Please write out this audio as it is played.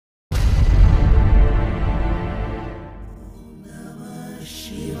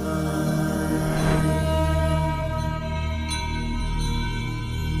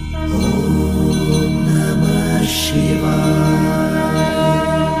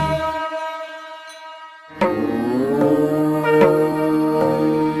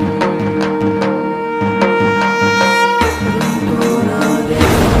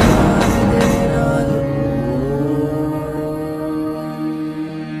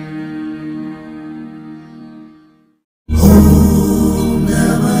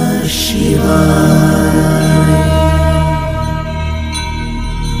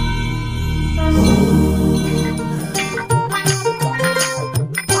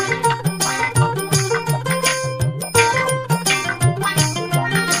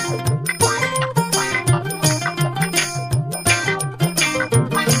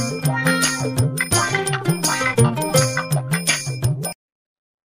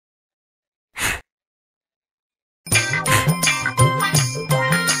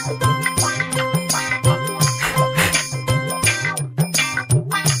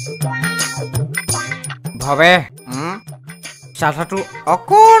ভাবে চাথাটো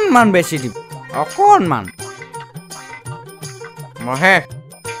অকণমান বেছি দিব অকণমান মহে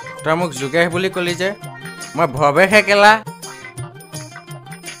তই মোক যোগেশ বুলি কলি যে মই ভৱেশে কেলা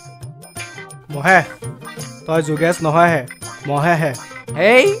মহে তই যোগেশ নহয়হে মহেহে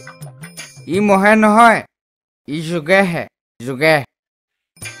হেই ই মহে নহয় ই যোগেশহে যোগেশ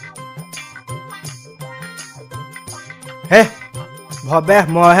হে ভৱেশ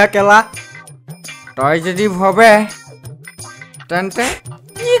মইহে কেলা তই যদি ভৱে তেন্তে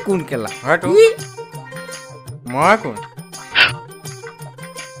ই কোন কেলা হয়তো মই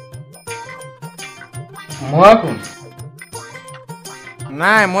কোন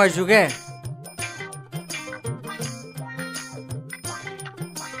নাই মই যোগেশ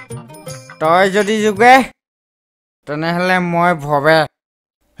তই যদি যোগেশ তেনেহ'লে মই ভৱে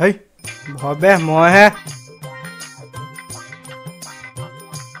হেই ভৱেশ মইহে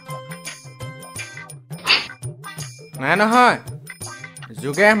নাই নহয়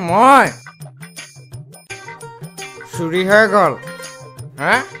যোগেশ মই চুৰি হৈ গ'ল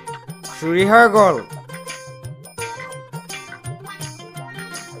হা চুৰি হৈ গ'ল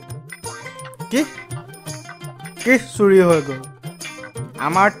কি কি চুৰি হৈ গ'ল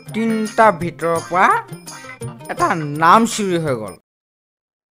আমাৰ তিনিটা ভিতৰৰ পৰা এটা নাম চুৰি হৈ গ'ল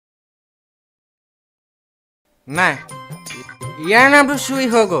নাই ইয়াৰ নামটো চুৰি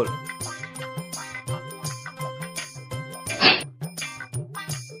হৈ গ'ল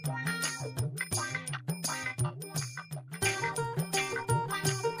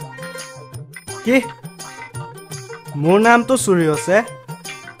কি মোৰ নামটো চুৰি হৈছে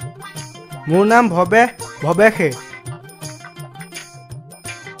মোৰ নাম ভৱেশে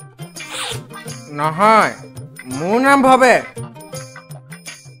নহয় মোৰ নাম ভৱেশ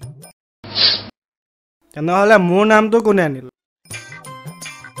তেনেহ'লে মোৰ নামটো কোনে আনিল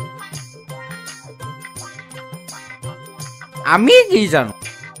আমি কি জানো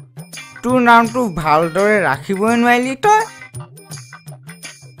তোৰ নামটো ভালদৰে ৰাখিবই নোৱাৰিলি তই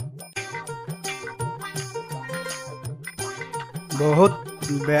বহুত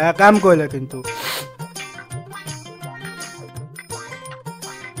বেয়া কাম কৰিলে কিন্তু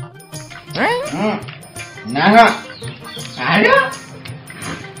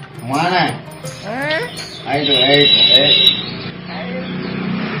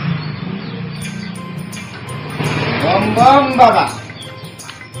বাবা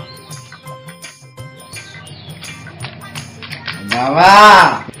বাবা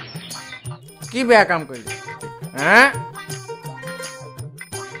কি বেয়া কাম কৰিলি হা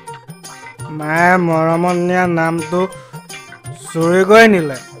মায়ে মৰমত নিয়া নামটো চুৰি কৰি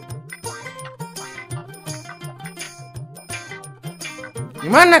নিলে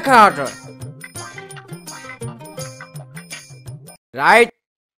ইমান নাখাৱ তই ৰাইট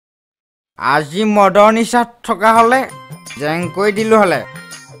আজি মদৰ নিচাত থকা হ'লে জেং কৰি দিলো হ'লে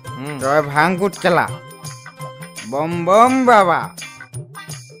তই ভাংকুট কেলা বম বম বাবা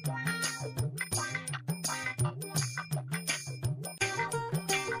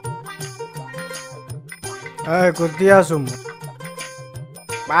কুটি আছো মই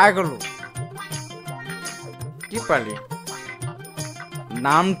পাই গ'লো কি পালি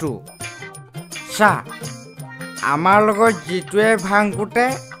নামটো চা আমাৰ লগত যিটোৱে ভাংকুটে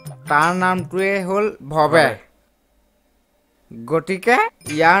তাৰ নামটোৱে হ'ল ভৱে গতিকে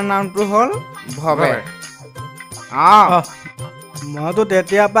ইয়াৰ নামটো হ'ল ভৱে মইতো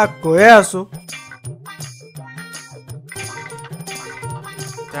তেতিয়াৰ পৰা কৈয়ে আছো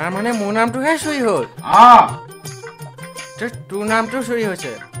তাৰমানে মোৰ নামটোহে চুৰি হ'ল তোৰ নামটো চুৰি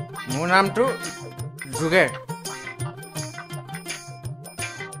হৈছে মোৰ নামটো যোগেশ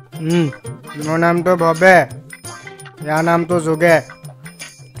মোৰ নামটো ভৱে ইয়াৰ নামটো যোগেশ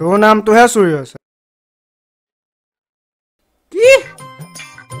তোৰ নামটোহে চুৰি হৈছে কি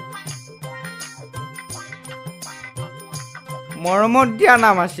মৰমত দিয়া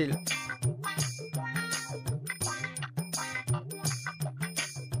নাম আছিল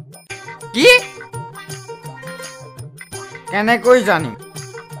কি কেনেকৈ জানিম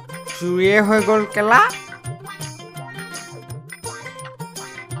চুৰিয়ে হৈ গ'ল কেলা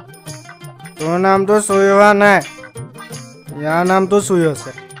তোৰ নামটো চুৰি হোৱা নাই ইয়াৰ নামটো চুৰি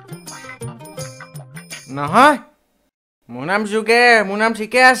হৈছে নহয় মোৰ নাম যোগেশ মোৰ নাম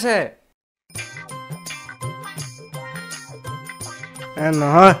ঠিকে আছে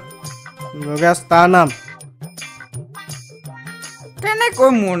নহয় যোগেশ তাৰ নাম কেনেকৈ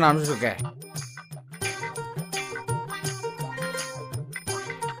মোৰ নাম যোগেশ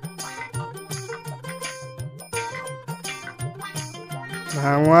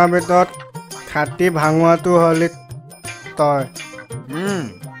ভাঙোৱাৰ ভিতৰত খাটি ভাঙোৱাটো হ'লি তই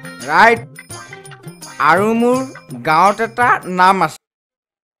ৰাইট আৰু মোৰ গাঁৱত এটা নাম আছে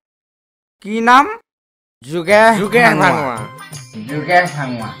কি নাম Jugesh Bhangura. Jugesh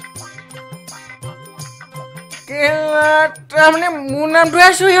Bhangura কেলা তাৰমানে মোৰ নামটোহে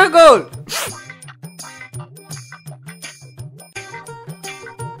চুই হৈ গ'ল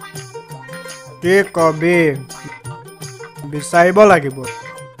কি কবি বিচাৰিব লাগিব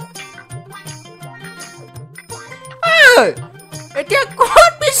এতিয়া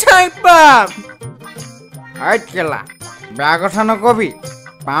ক'ত বিচাৰি পাম হাইট কেলা বেয়া কথা নকবি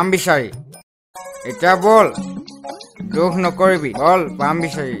পাম বিচাৰি এতিয়া বল দুখ নকৰিবি বল পাম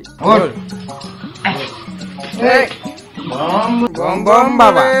বিচাৰি বল বম বম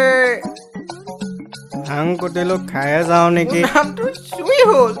বাবা ভাং কুটিলো খায়ে যাওঁ নেকি নামটো চুই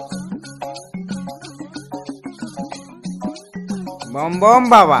হ'ল বম বম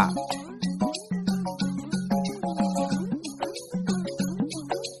বাবা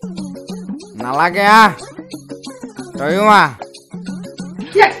নালাগে তয়ো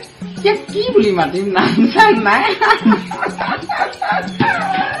কি বুলি মাতিম নাম চাম নাই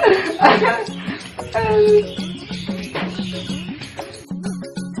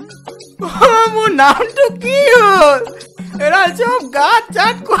মোৰ নামটো কি হ'ল এৰা চব গাত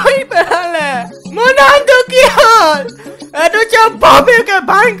চাত কৰি পেলালে মোৰ নামটো কি হ'ল এইটো চব ভৱেকে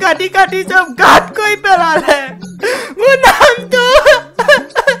ভাং কাটি কাটি চব গাত কৰি পেলালে মোৰ নামটো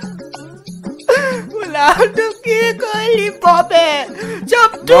কি কৰিলি বাবে চব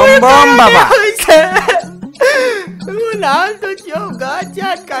বম বাবা মোৰ নামটো চব গাত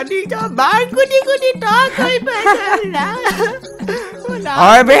চাত কাটি চব ভাং কুটি কুটি তই কৰি পেলালে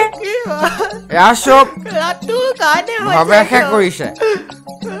হয় বে এয়া চব ভৱেকে কৰিছে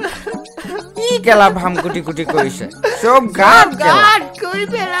কি কেলা ভাম কুটি কুটি কৰিছে চব গাত কৰি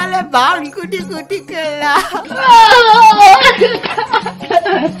পেলালে ভাং কুটি কুটি কেলা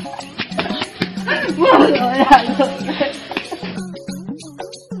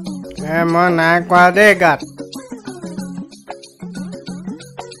মই নাই কোৱা দেই গাত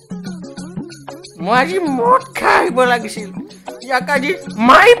মই আজি মদ খাই আহিব লাগিছিল ইয়াক আজি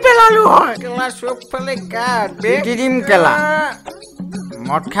মাৰি পেলালো হয় কেলা চবফালে গাত দি দিম কেলা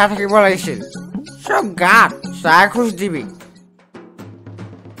মদ খাই থাকিব লাগিছিল চব গাত চাহ খোজ দিবি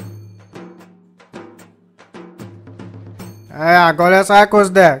আগলে চাই খোজ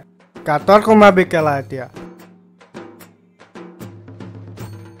দে গাঁতত সোমাবি কেলা এতিয়া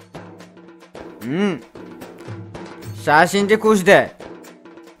চাহ চিন্তি খোজ দে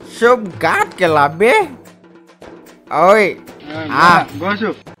চব গাত কেলা বে ঐ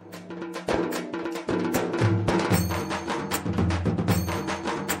গৈছো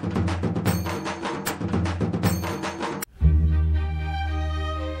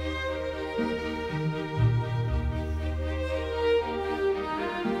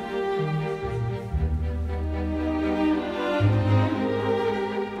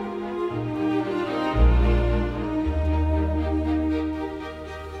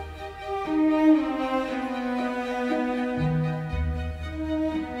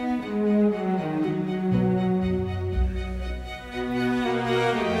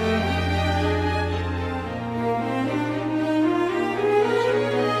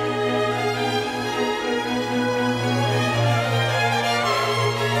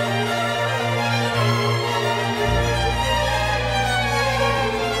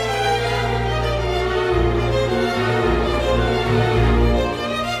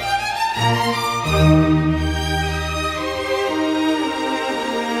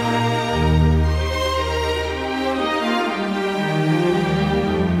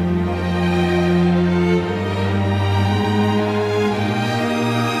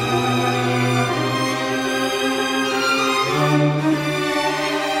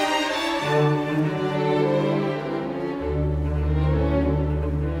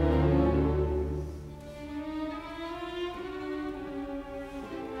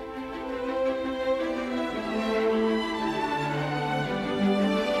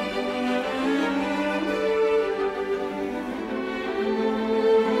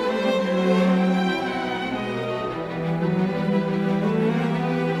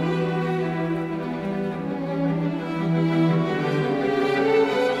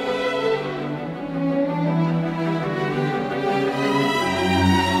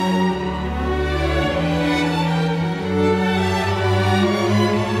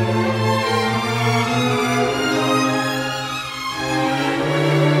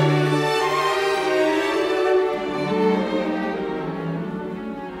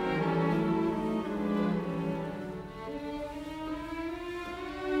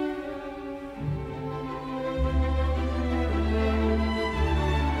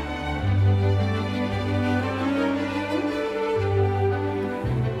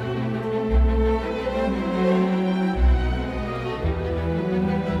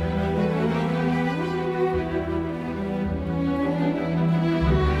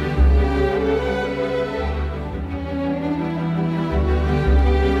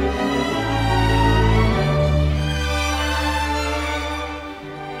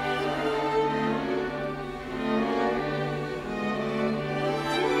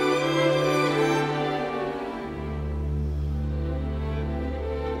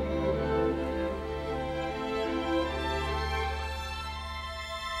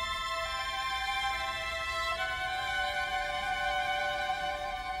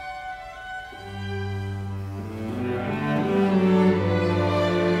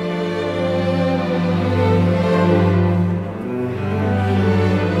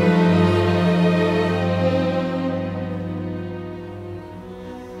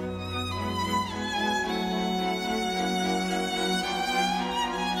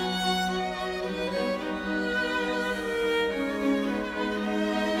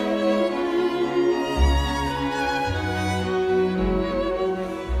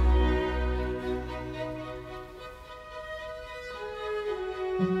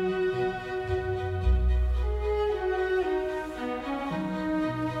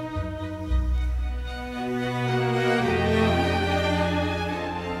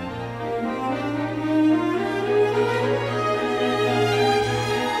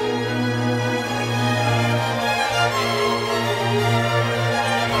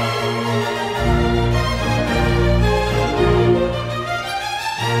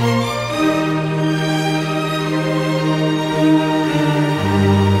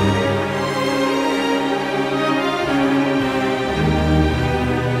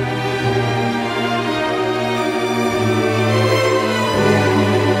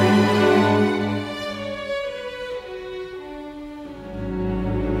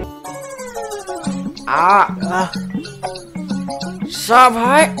চা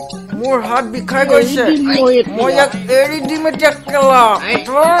ভাই মোৰ হাত বিষাই গৈছে মই ইয়াক এৰি দিম এতিয়া কেলা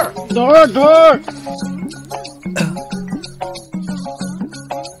ধৰ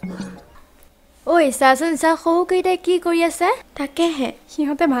ঐ চাচোন চা সৰুকেইটাই কি কৰি আছে তাকেহে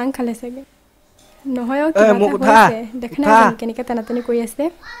সিহঁতে ভাং খালে চাগে নহয় দেখা নাই কেনেকৈ টানাটানি কৰি আছে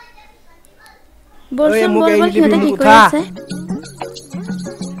বলচোন বল সিহঁতে কি কৰি আছে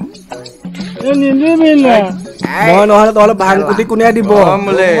মই নহলে তহলে ভাং কুটি কোনে দিব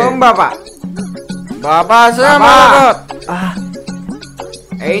বাবা বাবা আছে আমাৰ লগত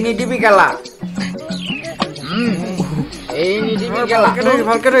এই নিদিবি কেলা এই নিদিবি কেলা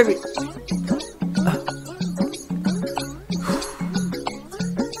ভালকে ধৰিবি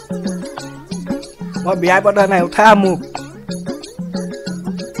মই বিয়া পতা নাই উঠা মোক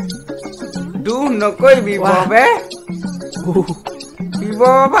দুখ নকৰিবি বাবে শিৱ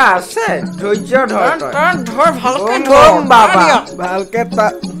বাবা আছে ধৈৰ্য ধৰ ভালকে ধৰ বাবা ভালকে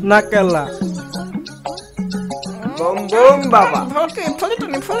নাকেলা বম বম বাবা ভালকে ইফালে তো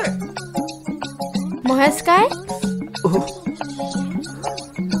নিফালে মহেশ কাই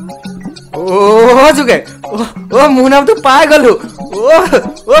যোগে মোৰ নামটো পাই গলো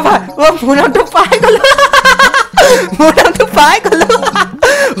ভাই মোৰ নামটো পাই গলো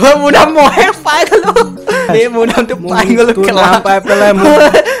মোৰ নাম মহেশ পাই গলো মোৰ নামটো পাই গলো কেলা পাই পেলাই মোক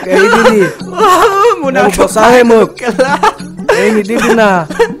এৰি দিলি মোৰ নাম বচাহে মোক কেলা এই নিদিবি না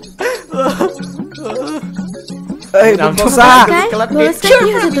এই বচা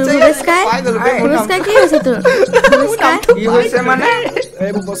কি হৈছে মানে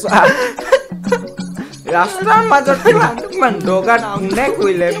এই বচা ৰাস্তাৰ মাজত ইমান দগা কোনে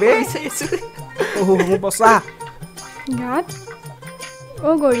কৰিলে বে মোক বচা গাত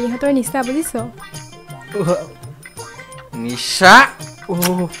গৌৰীহঁতৰ নিচা বুজিছ নিচা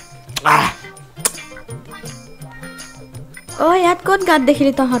ইয়াত ক'ত গাত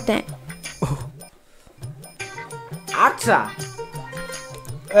দেখিলি তহঁতে আচ্ছা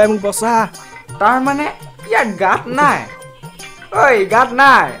মোক বচা তাৰ মানে ইয়াত গাত নাই ঐ গাত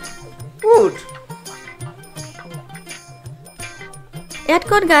নাই উঠ ইয়াত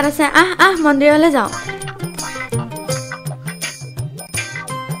ক'ত গাত আছে আহ মন্দিৰলৈ যাওঁ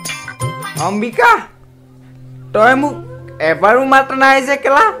অম্বিকা তই মোক এবাৰো মাতা নাই যে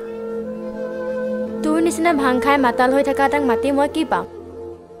কেলা তোৰ নিচিনা ভাং খাই মাতাল হৈ থকা তাক মাতি মই কি পাম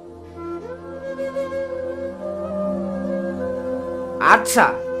আচ্ছা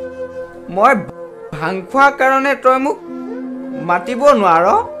মই ভাং খোৱাৰ কাৰণে তই মোক মাতিব নোৱাৰ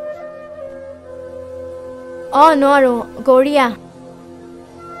নোৱাৰো গৌৰীয়া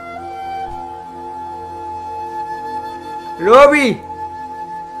ৰবি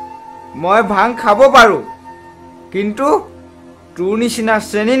মই ভাং খাব পাৰো কিন্তু তোৰ নিচিনা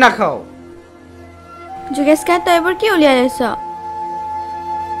চেনি নাখাও যোগেশ কাই তই এইবোৰ কি উলিয়াই লৈছ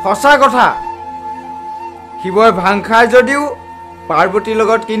সঁচা কথা শিৱই ভাং খাই যদিও পাৰ্বতীৰ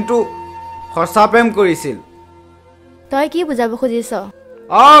লগত কিন্তু সঁচা প্ৰেম কৰিছিল তই কি বুজাব খুজিছ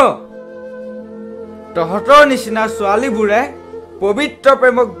তহঁতৰ নিচিনা ছোৱালীবোৰে পবিত্ৰ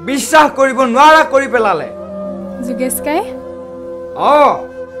প্ৰেমক বিশ্বাস কৰিব নোৱাৰা কৰি পেলালে যোগেশ কাই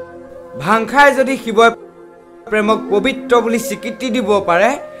ভাং খাই যদি শিৱই প্ৰেমক পবিত্ৰ বুলি স্বীকৃতি দিব পাৰে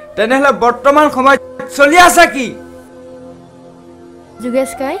তেনেহলে বৰ্তমান সময়ত চলি আছে কি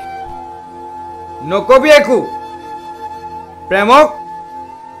যোগেশ কাই নকবি একো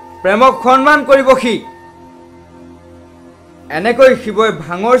প্ৰেমক সন্মান কৰিব সি এনেকৈ শিৱই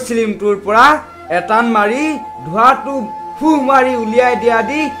ভাঙৰ চিলিমটোৰ পৰা এটান মাৰি ধোৱাটো ফুহ মাৰি উলিয়াই দিয়া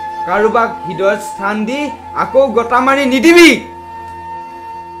দি কাৰোবাক হৃদয়ত স্থান দি আকৌ গটা মাৰি নিদিবি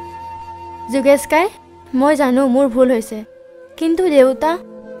যোগেশ কাই মই জানো মোৰ ভুল হৈছে কিন্তু দেউতা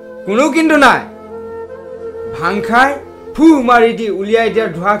কোনো কিন্তু নাই ভাং খাই ফুহ মাৰি দি উলিয়াই দিয়া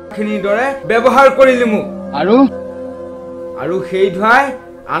ধোৱাখিনিৰ দৰে ব্যৱহাৰ কৰিলি মোক আৰু সেই ধোৱাই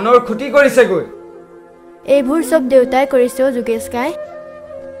আনৰ ক্ষতি কৰিছেগৈ এইবোৰ চব দেউতাই কৰিছে যোগেশ কাই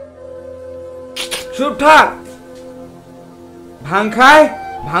চুপ থাক ভাং খাই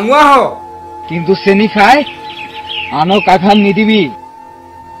ভাঙুৱা হ কিন্তু চেনি খাই আনক আঘাত নিদিবি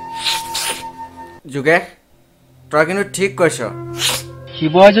যোগেশ তই কিন্তু ঠিক কৈছ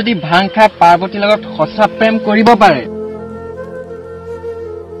শিৱই যদি ভাং খাই পাৰ্বতীৰ লগত সঁচা প্ৰেম কৰিব পাৰে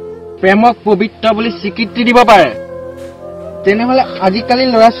প্ৰেমক পবিত্ৰ বুলি স্বীকৃতি দিব পাৰে তেনেহলে আজিকালি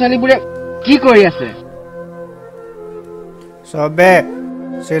ল'ৰা ছোৱালীবোৰে কি কৰি আছে চবে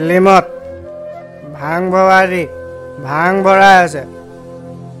চিলিমত ভাং ভৰাই আছে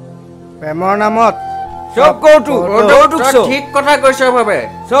প্ৰেমৰ নামত চব কৌতুক ঠিক কথা কৈছ ভাবে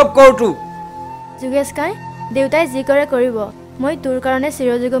চব কৌতুক যোগেশ কাই দেউতাই যি কৰে কৰিব মই তোৰ কাৰণে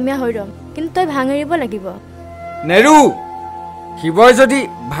চিৰযুগমীয়া হৈ ৰম কিন্তু তই ভাং এৰিব লাগিব নেৰু শিৱই যদি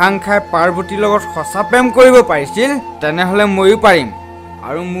ভাং খাই পাৰ্বতীৰ লগত সঁচা প্ৰেম কৰিব পাৰিছিল তেনেহলে ময়ো পাৰিম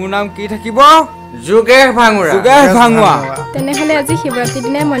আৰু মোৰ নাম কি থাকিব যোগেশ ভাঙুৱা তেনেহলে আজি শিৱৰাত্ৰিৰ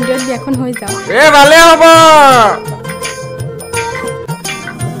দিনাই মন্দিৰত বিয়াখন হৈ যাওঁ ভালে হ'ব